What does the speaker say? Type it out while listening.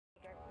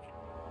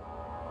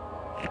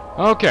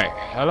Okay,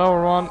 hello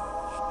everyone.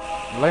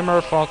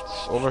 Lamer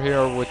Thoughts over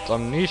here with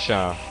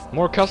Amnesia.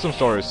 More custom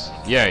stories,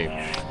 yay.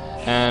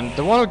 And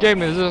the one who gave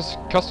me this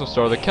custom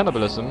story, the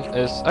Cannibalism,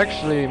 is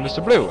actually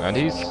MrBlue, and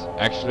he's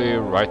actually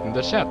right in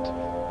the chat.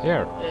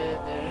 Here.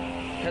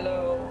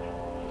 Hello.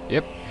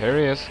 Yep, here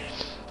he is.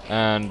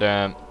 And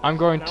I'm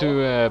going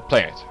to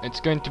play it.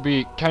 It's going to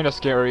be kinda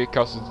scary,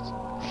 cause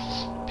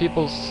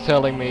people's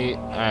telling me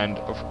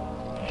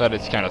that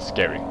it's kinda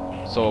scary.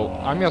 So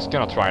I'm just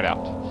gonna try it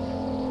out.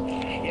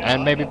 Yeah,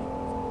 And maybe...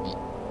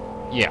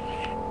 yeah.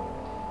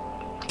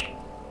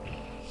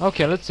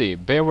 Okay, let's see.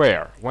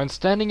 Beware. When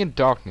standing in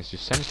darkness, you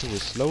sense you will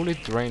slowly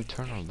drain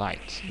internal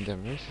light in the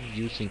immersion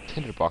using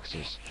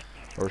tinderboxes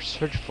or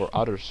search for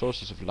other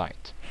sources of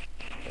light.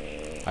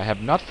 I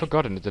have not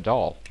forgotten it at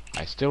all.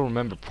 I still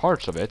remember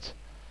parts of it.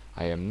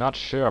 I am not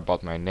sure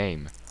about my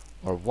name,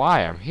 or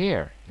why I'm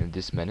here in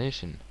this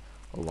mansion,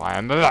 or why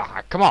I'm...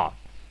 come on!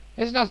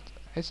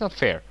 It's not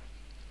fair.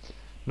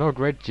 No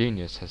great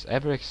genius has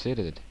ever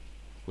existed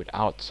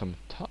without some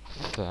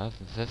touch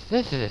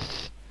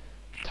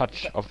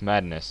of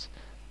madness.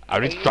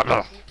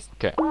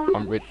 Okay,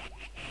 I'm with...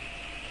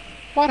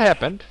 What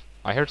happened?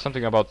 I heard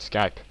something about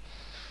Skype.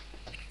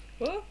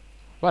 What?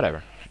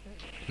 Whatever.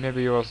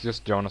 Maybe it was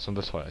just Jonas on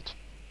the toilet.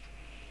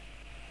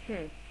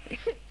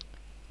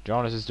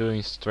 Jonas is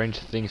doing strange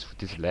things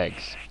with his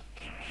legs.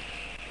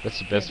 That's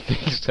the best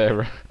fix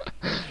ever.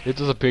 It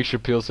was a picture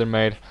Pilsen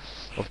made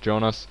of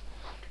Jonas,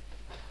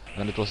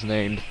 and it was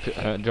named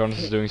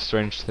Jonas is doing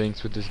strange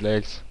things with his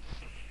legs.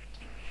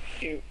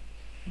 Ew.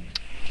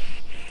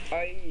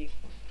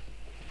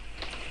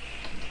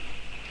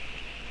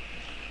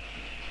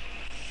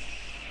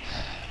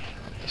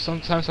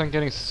 Sometimes I'm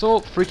getting so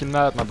freaking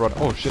mad at my brother.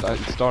 Oh shit,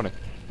 it's starting.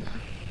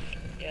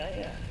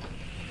 Yeah.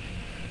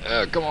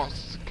 Come on,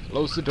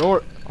 close the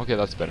door. Okay,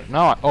 that's better.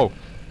 Now oh,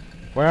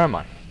 where am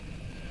I?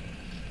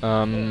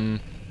 I'm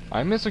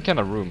in some kind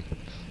of room.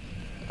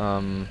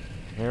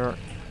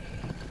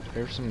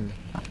 Here's some...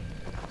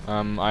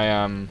 I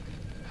am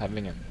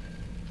having a...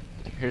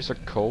 Here's a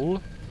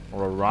coal,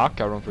 or a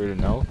rock, I don't really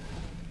know.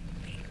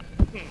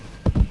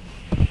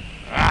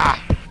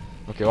 Ah!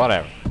 Okay,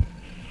 whatever.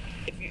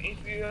 If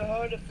you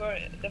heard the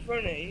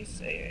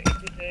furnace,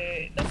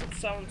 it doesn't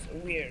sound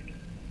weird.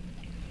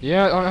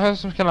 Yeah, it has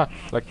some kind of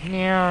like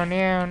meow.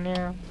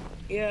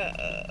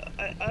 Yeah,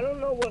 I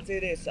don't know what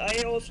it is.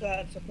 I also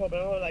had some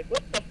problem. I was like,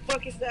 what the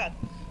fuck is that?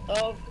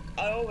 I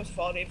always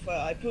thought if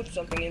I put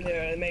something in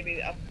there and maybe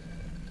a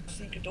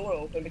secret door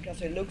open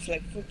because it looks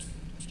like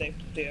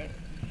footsteps there.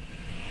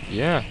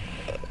 Yeah.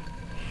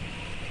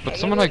 But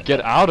someone like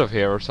get out of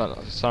here or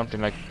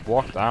something, like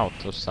walked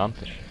out or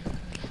something.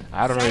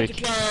 I don't really...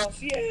 Santa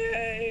Claus,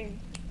 yay!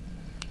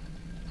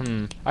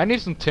 I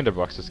need some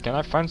tinderboxes. Can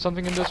I find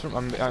something in this room?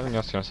 I'm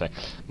just gonna say,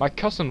 my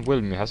cousin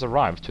William has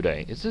arrived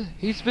today.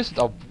 His visit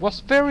was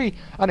very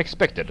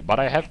unexpected, but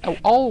I have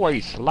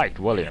always liked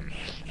William.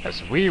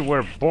 As we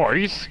were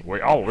boys,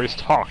 we always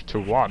talked to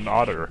one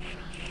another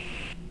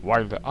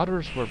while the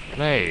others were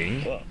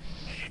playing.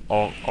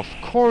 Of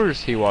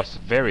course, he was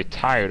very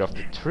tired of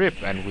the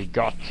trip, and we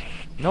got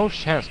no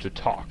chance to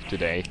talk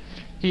today.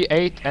 He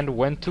ate and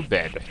went to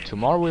bed.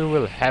 Tomorrow we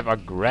will have a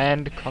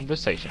grand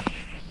conversation.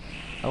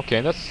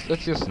 Okay, that's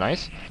just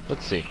nice.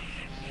 Let's see.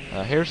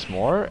 Here's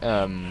more.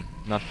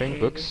 Nothing.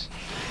 Books.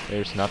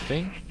 There's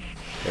nothing.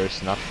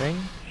 There's nothing.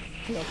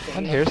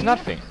 And here's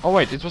nothing. Oh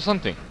wait, it was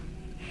something.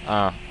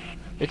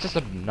 It's just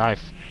a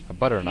knife, a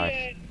butter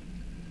knife.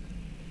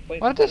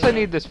 What does I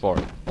need this for?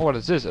 Oh, what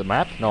is this? A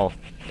map? No,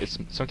 it's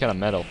some kind of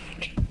metal.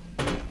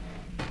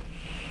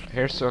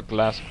 Here's a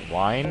glass of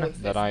wine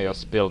that I just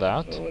spilled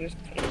out.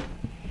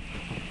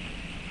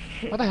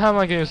 What the hell am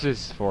I gonna use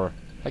this for?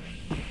 Like,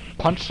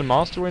 punch the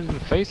monster in the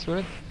face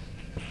with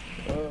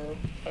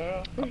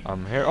it?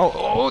 I'm here.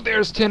 Oh,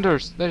 there's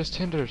tinders! There's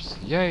tinders!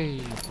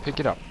 Yay!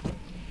 Pick it up.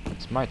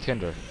 It's my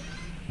tinder.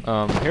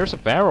 Here's a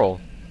barrel.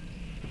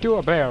 Do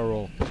a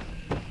barrel.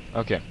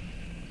 Okay.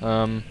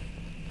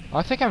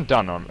 I think I'm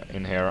done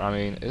in here. I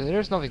mean,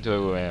 there's nothing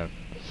to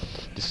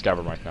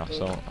discover right now,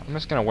 so I'm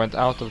just gonna went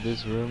out of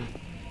this room.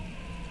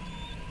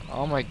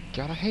 Oh my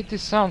god, I hate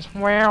these sounds.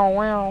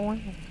 Wow.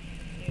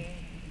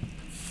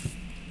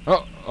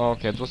 Oh,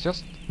 okay, it was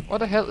just... What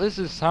the hell is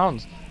this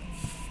sounds?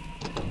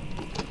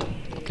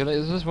 Okay,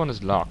 this one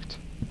is locked.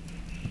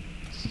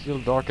 It's still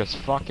dark as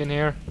fuck in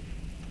here.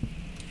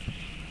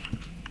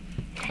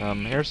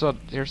 Here's a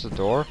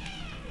door.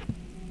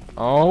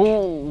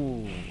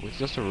 Oh, it's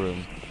just a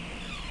room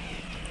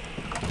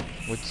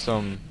with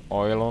some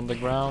oil on the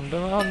ground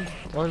and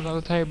oil on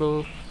the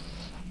table.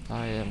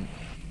 I am...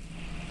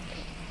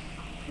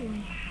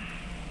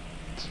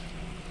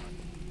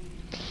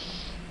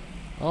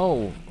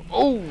 Oh,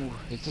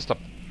 it's just a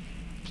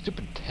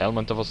stupid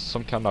helmet of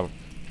some kind of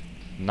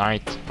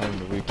knight. I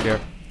don't really care.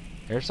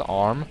 Here's the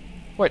arm.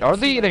 Wait, are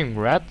they eating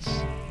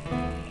rats?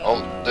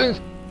 Oh,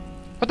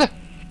 what the?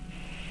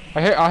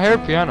 I hear a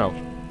piano.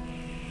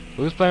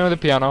 Who's playing with the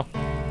piano?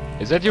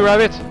 Is that you,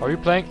 Rabbit? Are you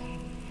playing?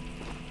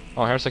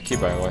 Oh, here's a key,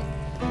 by the way.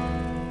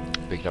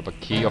 Picked up a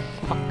key. Oh,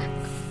 fuck.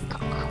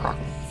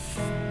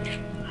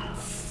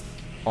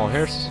 Oh,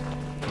 here's...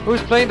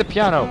 Who's playing the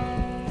piano?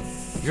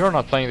 You're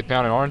not playing the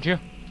piano, aren't you?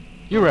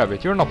 You,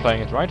 Rabbit, you're not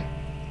playing it, right?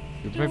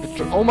 You maybe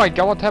oh my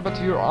god, what happened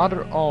to your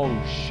other... Oh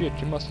shit,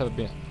 you must have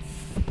been...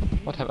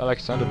 What have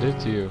Alexander did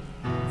to you?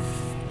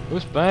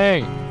 Who's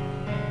playing?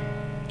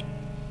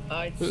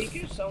 I think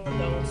it's someone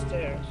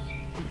downstairs.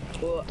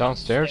 Or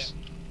Downstairs?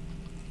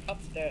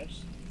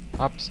 Upstairs.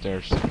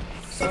 Upstairs.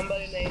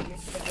 Somebody named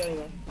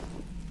MrBlue.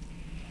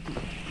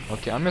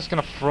 Okay, I'm just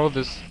gonna throw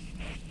this...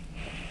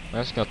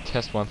 I'm just gonna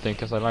test one thing,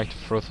 because I like to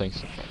throw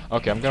things.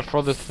 Okay, I'm gonna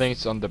throw the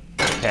things on the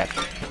pet.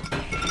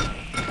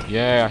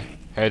 Yeah,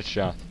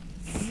 headshot.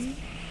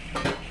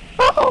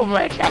 Oh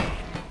my god!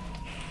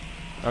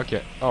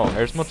 Okay, oh,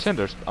 there's more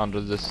cinders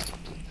under this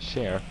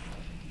chair.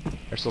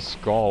 There's a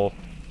skull.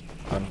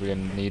 Don't really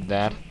need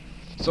that.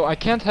 So I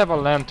can't have a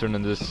lantern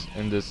in this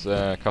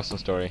custom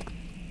story.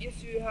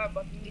 Yes, you have,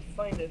 but you need to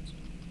find it.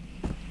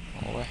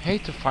 Oh, I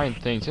hate to find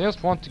things. I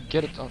just want to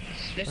get it on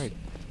straight.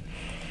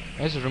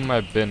 There's a room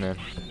I've been in.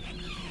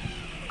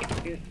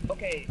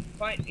 Okay,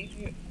 fine. If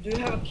you do you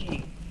have a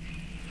key?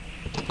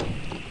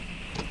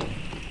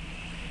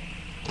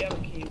 You have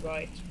a key,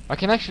 right? I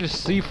can actually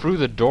see through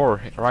the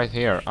door right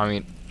here. I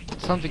mean,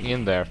 something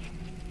in there.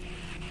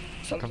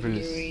 Something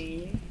really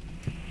green.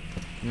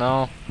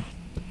 No.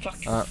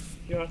 Fuck.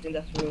 You're not in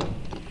that room.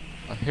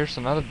 Here's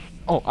another.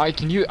 Oh, I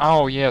can use.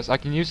 Oh yes, I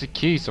can use the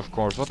keys, of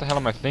course. What the hell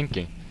am I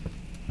thinking?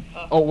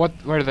 Oh, what?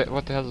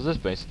 What the hell is this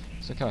place?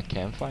 Some kind of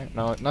campfire?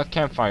 No, not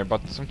campfire,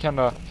 but some kind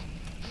of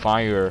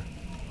fire.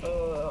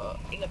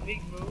 In a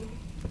big room,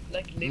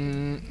 like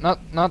living. Not.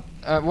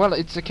 Well,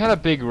 it's a kind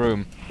of big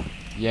room.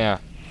 Yeah.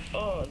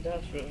 Oh,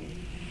 that room.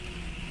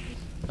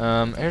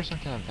 Here's some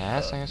kind of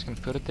vase. I'm just gonna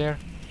put it there.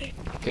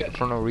 Okay,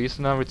 for no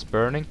reason now it's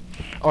burning.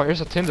 Oh,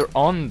 here's a tinder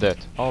on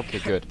that. Okay,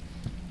 good.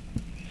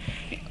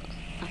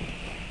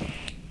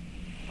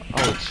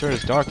 Oh, it sure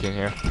is dark in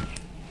here.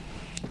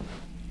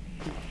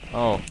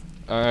 Oh,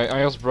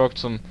 I also broke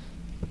some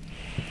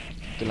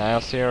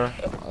glass here.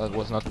 That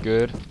was not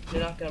good.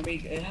 You're not gonna be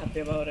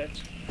happy about it.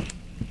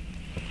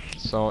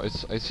 So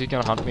is he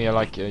gonna hunt me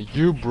like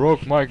you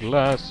broke my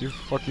glass, you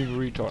fucking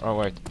retard? Oh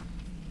wait.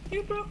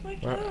 You broke my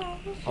glass.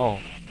 Oh,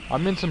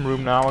 I'm in some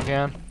room now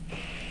again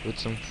with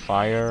some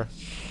fire.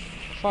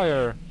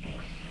 Fire.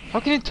 How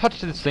can you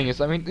touch this thing?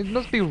 I mean, it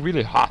must be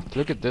really hot.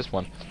 Look at this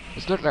one.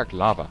 It looks like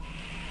lava.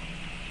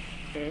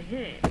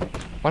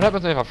 What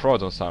happens if I throw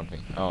it on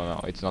something? Oh no,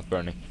 it's not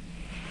burning.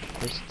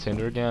 Here's a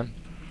tinder again.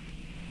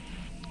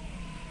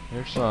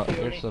 Here's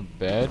a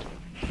bed.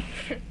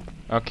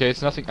 Okay,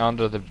 it's nothing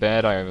under the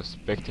bed. I was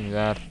expecting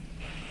that.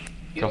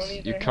 Because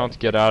you can't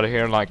get out of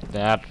here like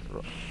that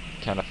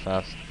kind of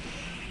fast.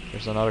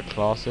 There's another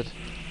closet.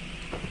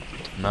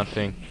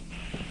 Nothing.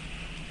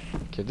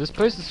 Okay, this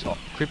place is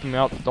creeping me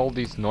out with all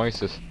these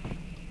noises.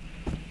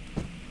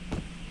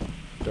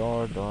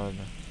 Door.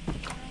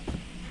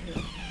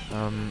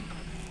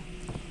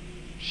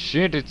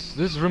 Shit,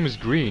 this room is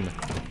green.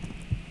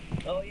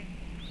 Oh yeah.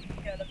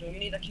 Yeah, that room. You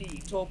need a key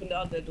to open the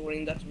other door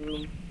in that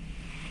room.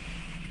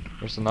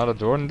 There's another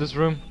door in this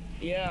room.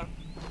 Yeah.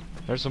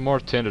 There's some more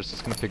tinders.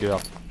 Just gonna pick it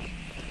up.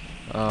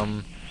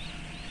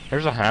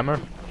 Here's a hammer.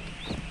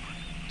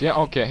 Yeah.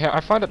 Okay. Here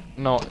I find it.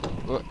 No.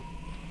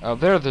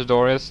 There the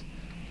door is.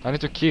 I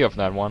need to key off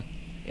that one.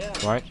 Yeah.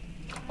 Right.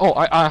 Oh,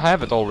 I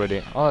have it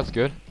already. Oh, that's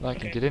good. I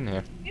can get in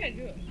here. Yeah,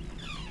 good.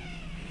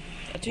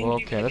 I think Well,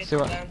 you okay, can let's get see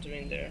the what. lantern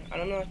in there.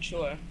 I'm not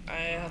sure.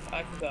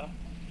 I forgot.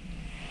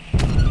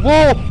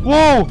 Whoa!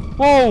 Whoa!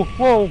 Whoa!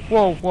 Whoa!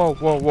 Whoa! Whoa!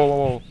 Whoa!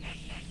 Whoa!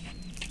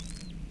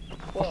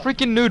 A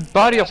freaking nude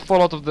body has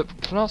fallen out of the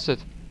closet.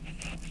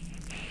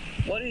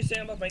 What are you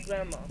saying about my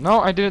grandma?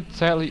 No, I didn't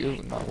tell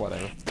you. No,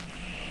 whatever.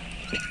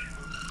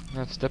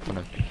 Let's step on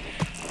him.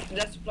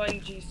 That's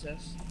Flying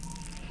Jesus.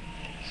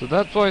 So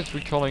that's why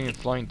we're calling it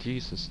Flying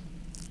Jesus.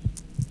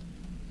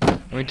 I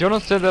mean,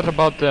 Jonas said that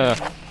about the...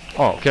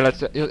 Oh, okay,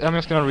 I'm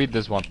just gonna read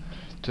this one.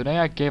 Today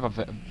I gave a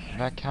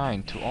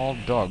vaccine to all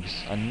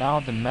dogs, and now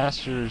the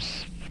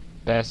master's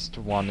best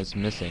one is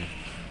missing.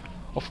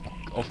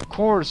 Of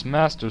course,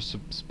 master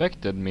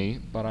suspected me,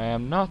 but I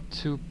am not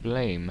to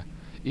blame.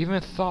 Even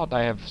thought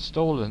I have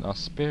stolen a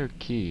spare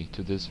key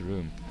to this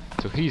room.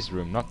 To his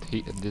room, not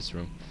this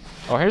room.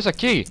 Oh, here's a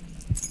key!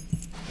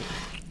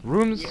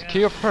 Room's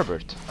key of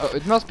Herbert.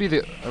 It must be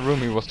the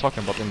room he was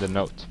talking about in the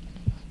note.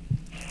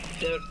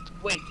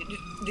 Wait,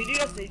 did you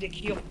just say the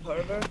key of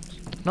pervert?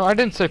 No, I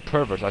didn't say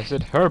pervert, I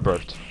said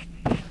Herbert.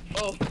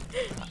 Oh,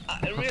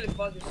 I really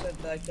thought you said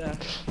like that.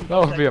 That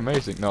would be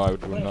amazing. No, I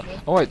would not.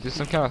 Oh wait, there's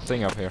some kind of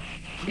thing up here.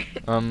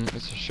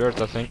 It's a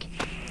shirt, I think.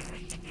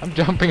 I'm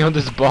jumping on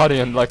this body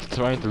and like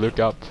trying to look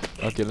up.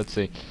 Okay, let's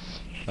see.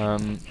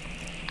 I'm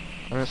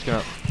just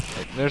gonna...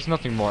 There's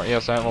nothing more.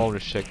 Yes, I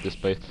already checked this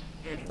place.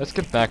 Let's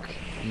get back.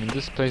 I mean,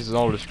 this place is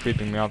always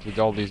creeping me out with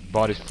all these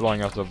bodies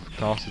flying out of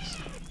closets.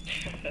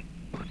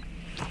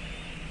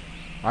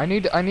 I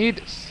need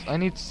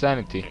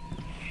sanity.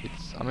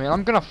 I mean,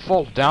 I'm gonna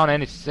fall down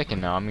any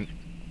second now. I mean,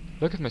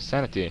 look at my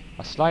sanity.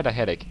 A slight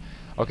headache.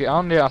 Okay,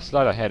 only a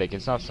slight headache.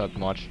 It's not that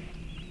much.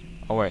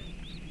 Oh wait,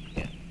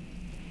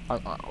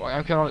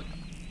 I can only...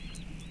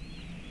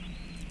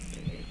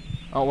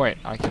 Oh wait,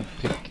 I can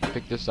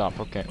pick this up.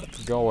 Okay,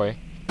 go away.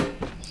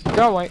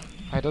 Go away.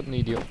 I don't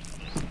need you.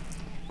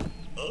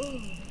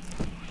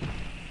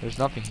 There's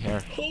nothing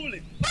here.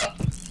 Holy.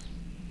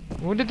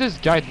 When did this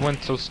guy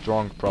went so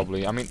strong?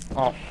 Probably. I mean,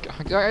 oh,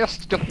 I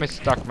just got me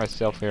stuck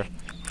myself here.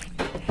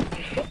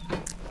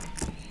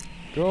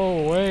 Go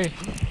away.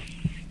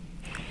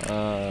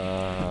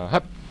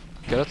 Hup.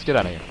 Okay, let's get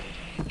out of here.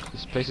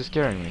 This place is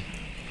scaring me.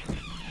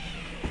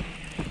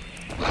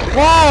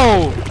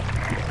 Whoa!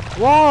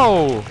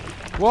 Whoa!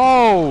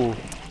 Whoa!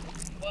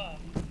 Wow.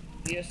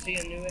 Do you see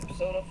a new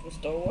episode of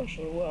Star Wars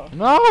or what?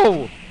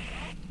 No!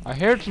 I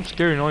heard some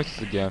scary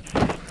noises again.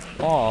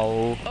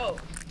 Oh. Oh.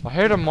 I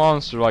heard a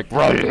monster like. Oh,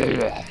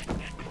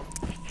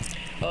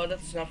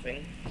 that's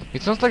nothing.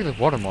 It sounds like the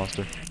water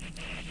monster.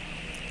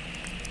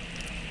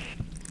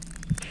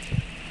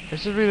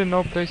 Is there really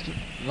no place to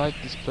light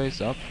this place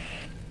up?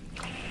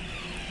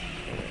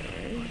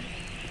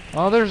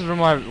 Oh, there's the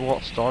room I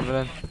started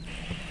in.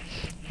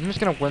 I'm just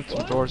gonna went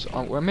some doors.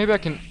 Well, maybe I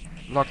can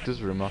lock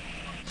this room up.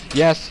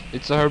 Yes,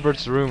 it's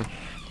Herbert's room.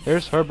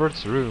 Here's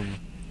Herbert's room.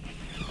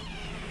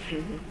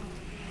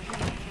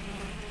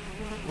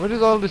 Where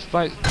did all this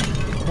fight?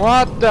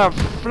 What the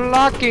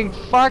fucking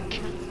fuck?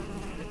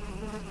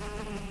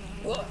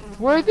 What?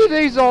 Where did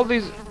these all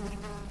these?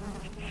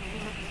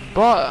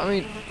 But I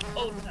mean,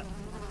 Oh.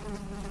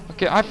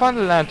 okay, I found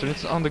the lantern.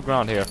 It's on the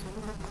ground here.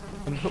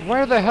 And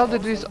where the hell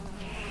did these?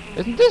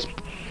 Isn't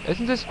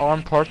this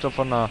arm part of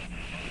an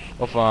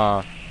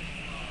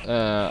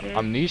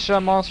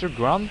Amnesia monster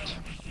grunt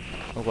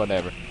or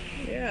whatever?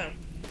 Yeah.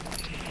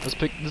 Let's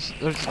pick this.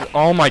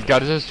 Oh my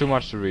god, this is too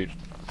much to read.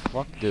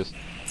 Fuck this.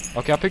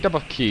 Okay, I picked up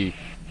a key.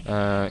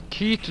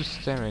 Key to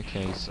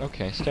staircase.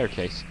 Okay,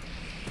 staircase.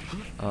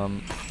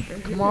 Come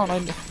on.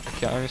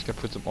 Okay, I'm just gonna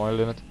put some oil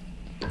in it.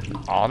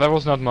 Oh, that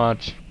was not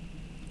much.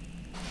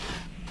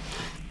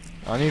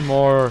 I need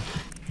more.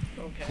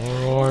 Okay.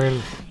 More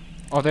oil.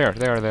 Oh, there.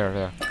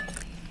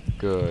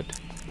 Good.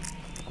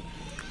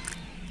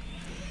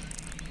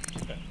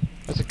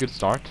 That's a good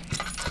start.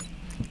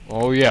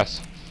 Oh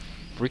yes.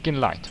 Freaking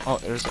light. Oh,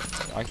 there's.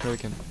 I really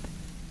can.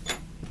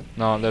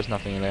 No, there's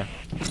nothing in there.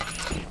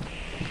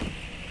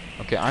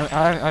 Okay,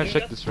 I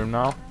checked this room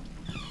now.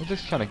 It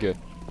looks kind of good.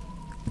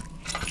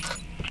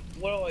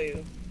 Where are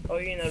you?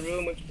 Are you in a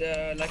room with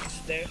the like a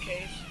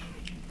staircase?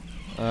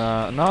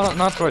 No,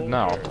 not right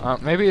now.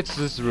 Maybe it's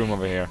this room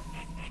over here.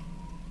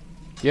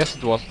 Yes,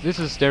 it was. This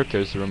is the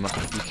staircase room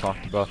we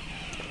talked about.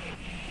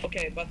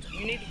 Okay, but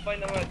you need to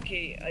find another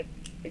key.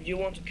 Do you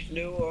want a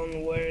clue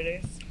on where it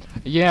is?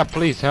 Yeah,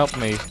 please help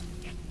me.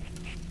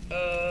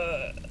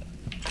 It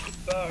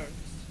burns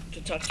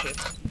to touch it.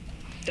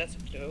 That's a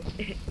clue.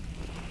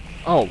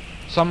 Oh,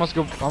 so I must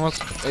go.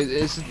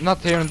 Is it not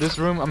here in this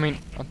room? I mean,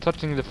 I'm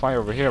touching the fire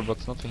over here, but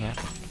it's nothing here.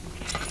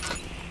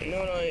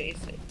 No,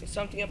 it's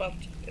something about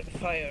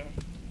fire.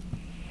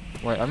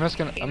 Wait, I'm just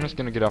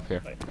gonna get up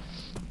here.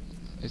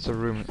 It's a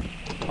room.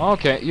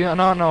 Okay, yeah,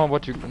 no, I know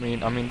what you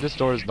mean. I mean, this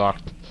door is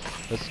locked.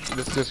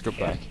 Let's just go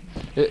back.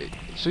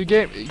 So you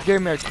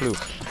gave me a clue.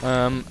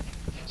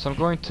 So I'm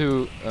going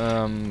to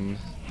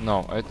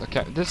no,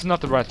 okay, this is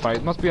not the right fire.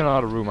 It must be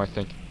another room, I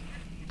think.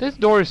 This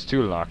door is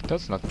too locked.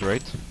 That's not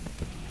great.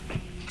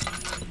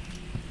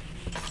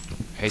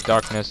 Hate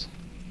darkness.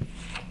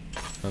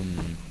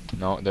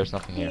 No, there's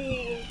nothing here.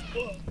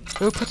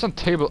 Who puts a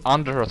table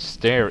under a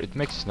stair? It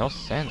makes no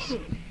sense.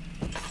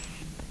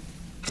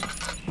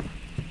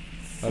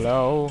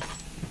 Hello?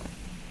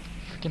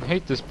 Freaking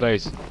hate this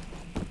place.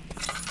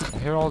 I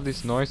hear all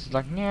these noises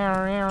like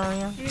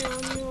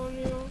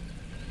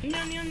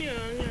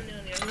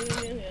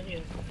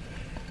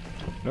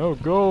no,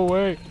 go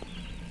away.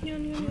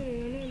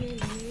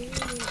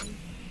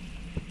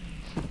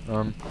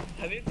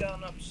 Have you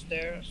gone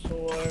upstairs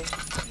or?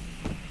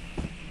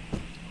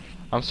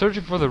 I'm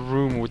searching for the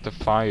room with the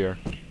fire.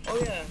 Oh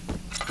yeah.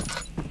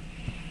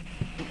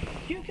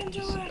 You can do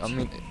it. I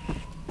mean,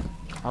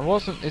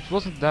 it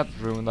wasn't that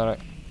room that I...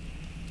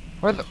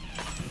 Where the...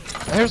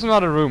 Here's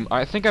another room.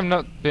 I think I've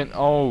not been...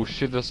 Oh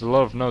shit, there's a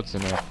lot of notes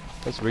in here.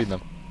 Let's read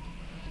them.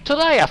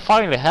 Today I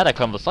finally had a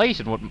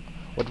conversation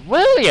with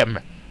William.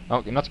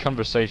 Okay, not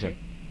conversation.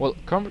 Well,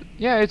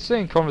 yeah, it's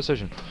saying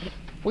conversation.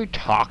 We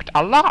talked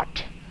a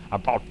lot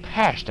about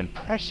past and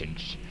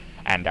present,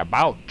 and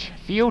about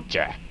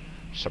future.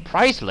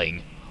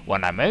 Surprisingly,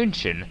 when I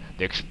mentioned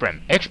the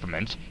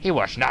experiment, he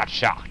was not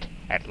shocked,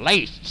 at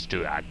least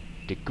to a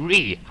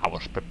degree I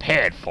was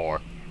prepared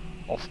for.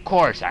 Of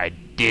course, I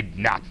did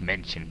not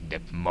mention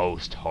the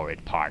most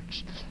horrid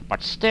parts,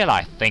 but still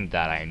I think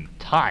that in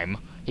time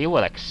he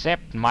will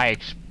accept my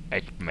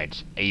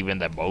experiments, even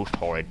the most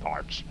horrid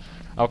parts.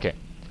 Okay,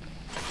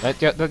 that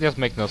just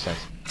makes no sense.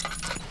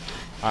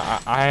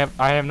 I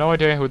have no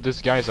idea who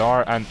these guys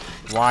are and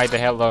why the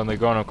hell are they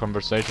going on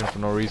conversation for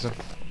no reason.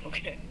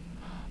 Okay.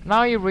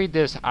 Now you read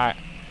this.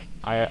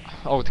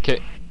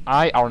 Okay.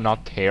 I are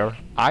not here.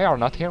 I are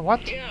not here.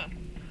 What? Yeah.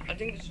 I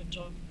think this should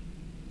talk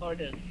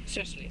harder.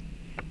 Seriously.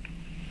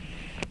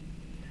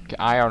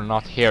 I are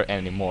not here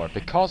anymore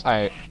because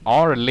I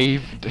are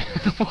leaved.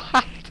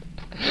 What?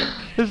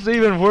 This is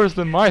even worse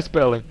than my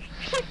spelling.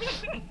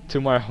 To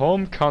my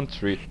home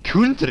country.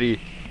 Country?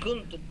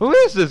 Who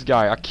is this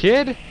guy? A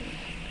kid?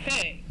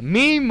 Hey.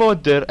 Me,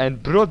 mother,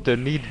 and brother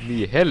need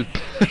me help.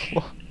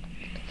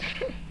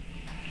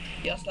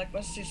 Just like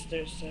my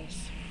sister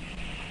says.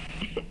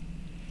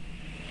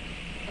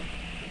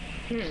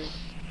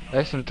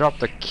 Let's drop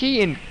the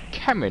key in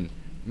cabin.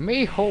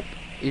 May hope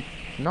it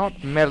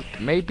not melt.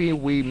 Maybe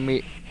we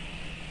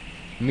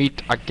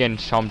meet again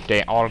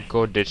someday. All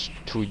goodness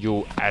to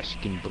you,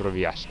 asking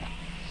Bruvias.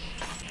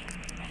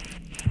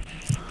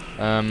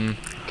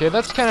 Okay,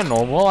 that's kind of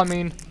normal. I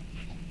mean,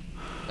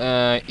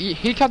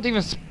 he can't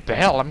even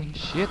spell. I mean,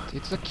 shit,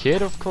 it's a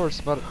kid, of course.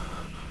 But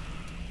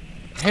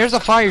here's a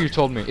fire. You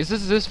told me. Is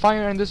this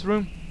fire in this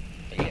room?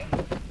 Yeah.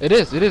 It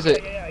is. It is.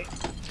 Yeah.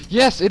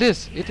 Yes, it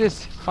is. It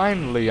is.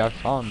 Finally, I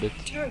found it.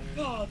 Dear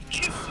God,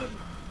 kiss him.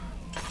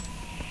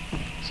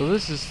 So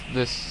this is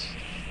this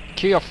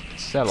key of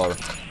cellar.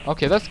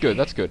 Okay, that's good.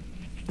 That's good.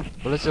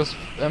 But let's just.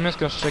 I'm just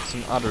gonna check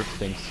some other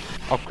things.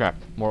 Oh crap!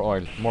 More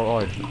oil. More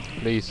oil,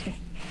 please.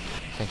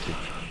 Thank you.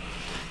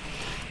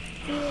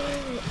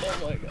 Oh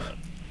my God.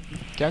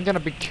 Okay, I'm gonna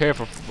be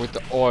careful with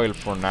the oil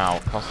for now,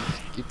 cause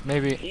it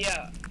maybe.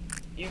 Yeah,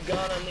 you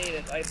gonna need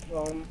it. I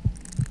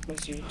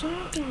promise you.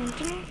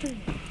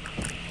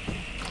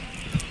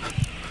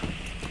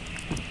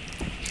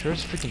 Sure,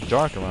 it's freaking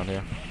dark around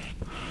here.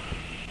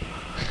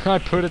 I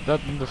put it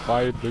that in the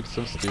fire. It looks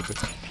so stupid.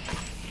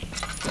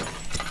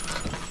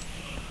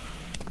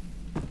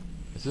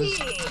 Is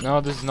this?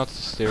 No, this is not the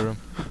stair room.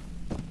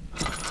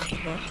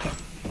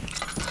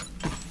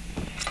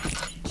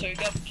 So you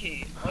got the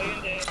key. Are you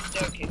in the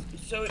staircase?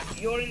 So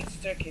you're in the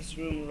staircase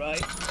room,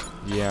 right?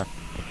 Yeah.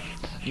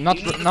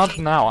 Not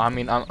now. I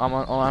mean, I'm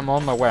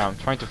on my way. I'm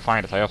trying to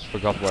find it. I just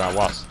forgot where I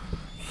was.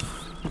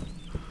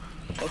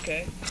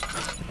 Okay.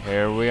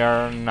 Here we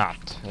are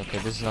not. Okay,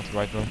 this is not the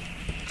right room.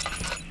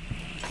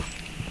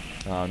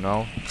 Oh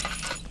no.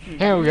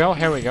 Here we go.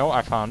 Here we go.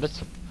 I found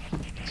it.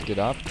 Let's get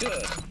up.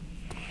 Good.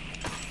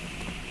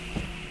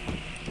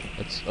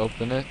 Let's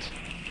open it.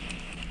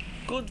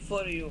 Good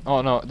for you.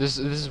 Oh no, this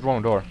is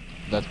wrong door.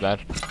 That's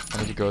bad. I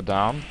need to go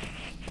down.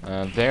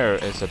 There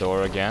is a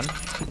door again.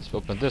 Let's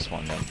open this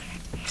one then.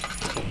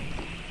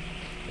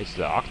 It's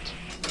locked.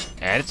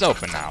 And it's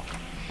open now.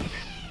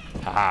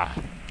 Haha.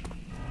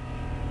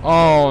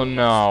 Oh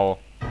no.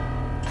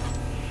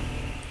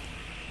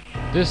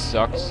 This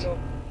sucks. Oh no.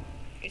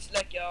 It's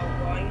like a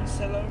wine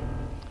cellar.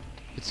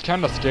 It's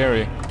kinda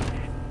scary.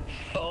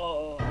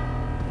 Oh.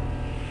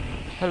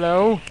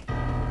 Hello?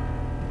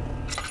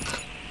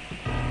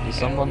 Is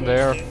someone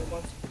there?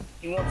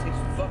 He wants his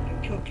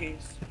fucking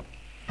cookies.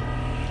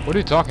 What are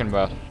you talking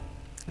about?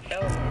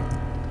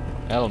 Elmer.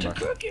 Elmer.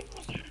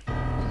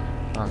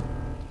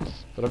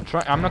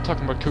 But I'm not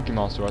talking about Cookie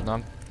Monster right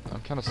now.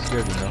 I'm kinda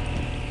scared, you know.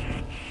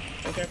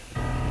 Okay.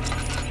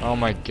 Oh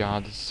my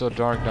god, it's so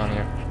dark down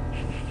here.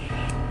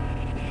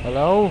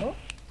 Hello? Oh?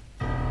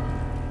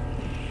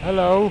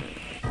 Hello?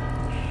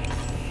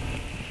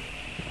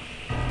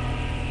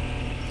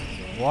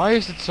 Why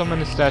is it so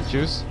many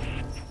statues?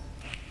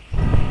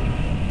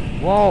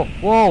 Whoa,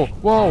 whoa,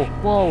 whoa,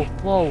 whoa,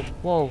 whoa,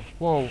 whoa,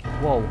 whoa,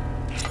 whoa.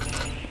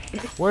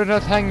 Where did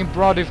that hanging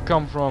body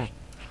come from?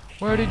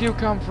 Where did you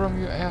come from,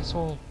 you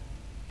asshole?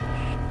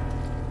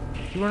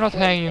 You were not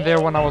hanging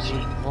there when I was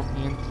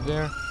walking into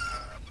there.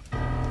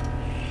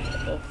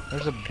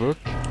 There's a book.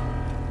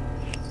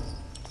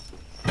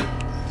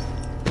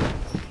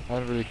 I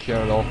don't really care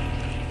at all.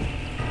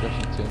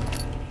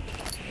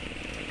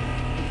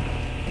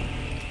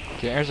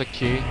 Okay, here's a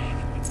key.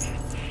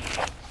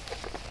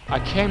 I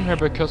came here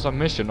because of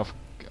mission of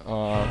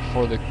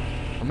for the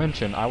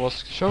mention. I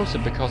was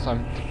chosen because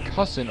I'm the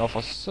cousin of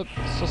a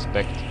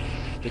suspect.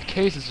 The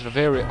case is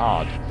very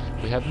odd.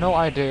 We have no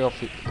idea of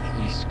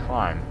his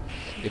crime.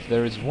 If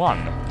there is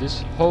one,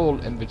 this whole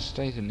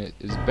investigation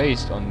is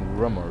based on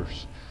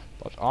rumors.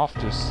 But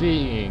after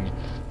seeing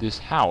this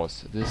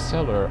house, this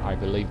cellar, I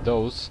believe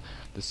the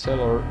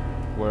cellar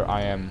where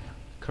I am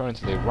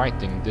currently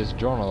writing this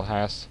journal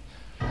has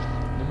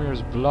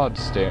numerous blood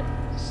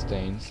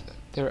stains.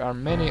 There are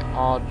many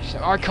odd...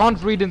 I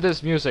can't read in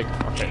this music!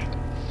 Okay.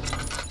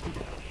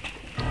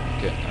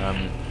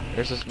 Okay,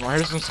 here's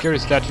some scary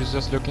statues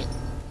just looking...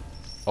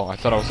 Oh, I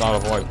thought I was out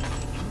of oil.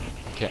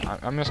 Okay,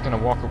 I'm just gonna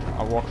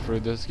walk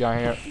through this guy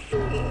here.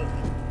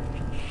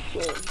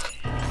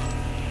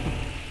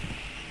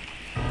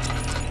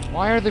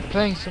 Why are they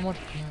playing so much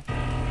piano?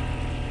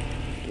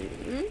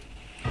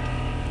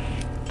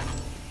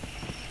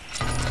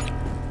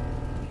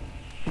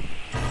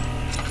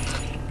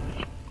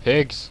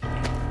 Pigs!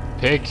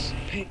 Pigs!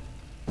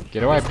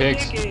 Get away,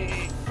 pigs!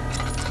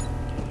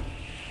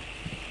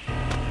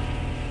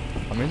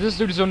 I mean, this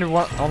dude is only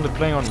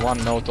playing on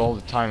one note all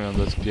the time on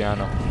this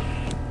piano.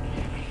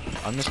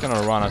 I'm just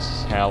gonna run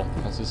as hell,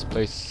 because this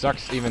place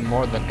sucks even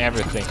more than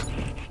everything.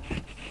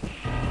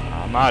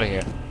 I'm out of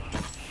here.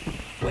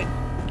 Wait.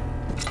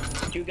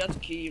 You got the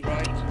key,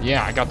 right?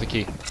 Yeah, I got the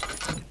key.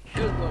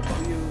 Good work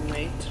for you,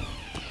 mate.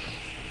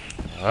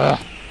 Ugh.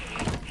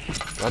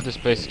 God, this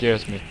place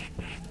scares me.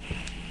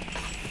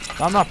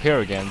 I'm up here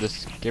again.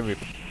 This scary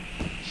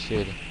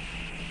shit.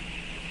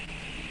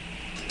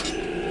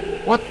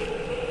 What?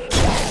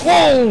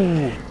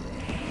 Whoa!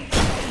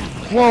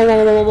 Whoa!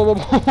 Whoa!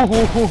 Whoa!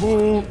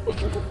 Whoa!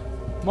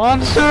 Whoa!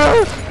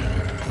 Monster!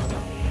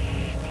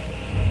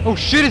 Oh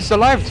shit! It's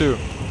alive too.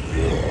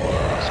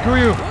 Screw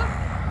you!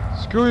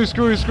 Screw you!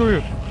 Screw you! Screw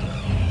you!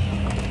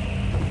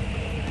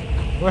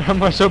 Where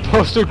am I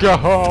supposed to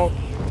go?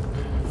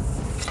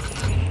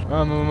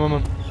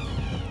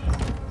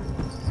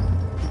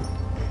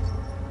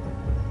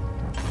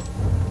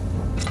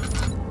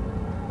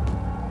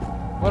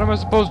 What am I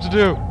supposed to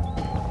do?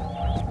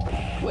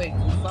 Wait,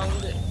 you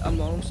found it? A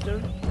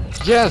monster?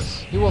 Yes,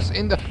 he was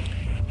in the.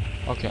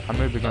 Okay, I'm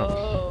maybe gonna.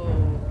 Oh.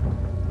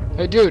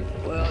 Hey, dude.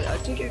 Well, I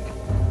think you.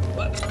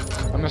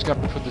 What? I'm just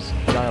gonna put this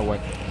guy away.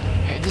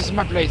 Hey, this is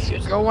my place.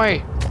 Go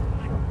away.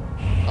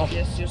 Oh,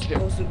 Yes, you're shit.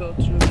 supposed to go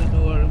through the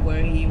door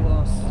where he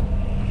was.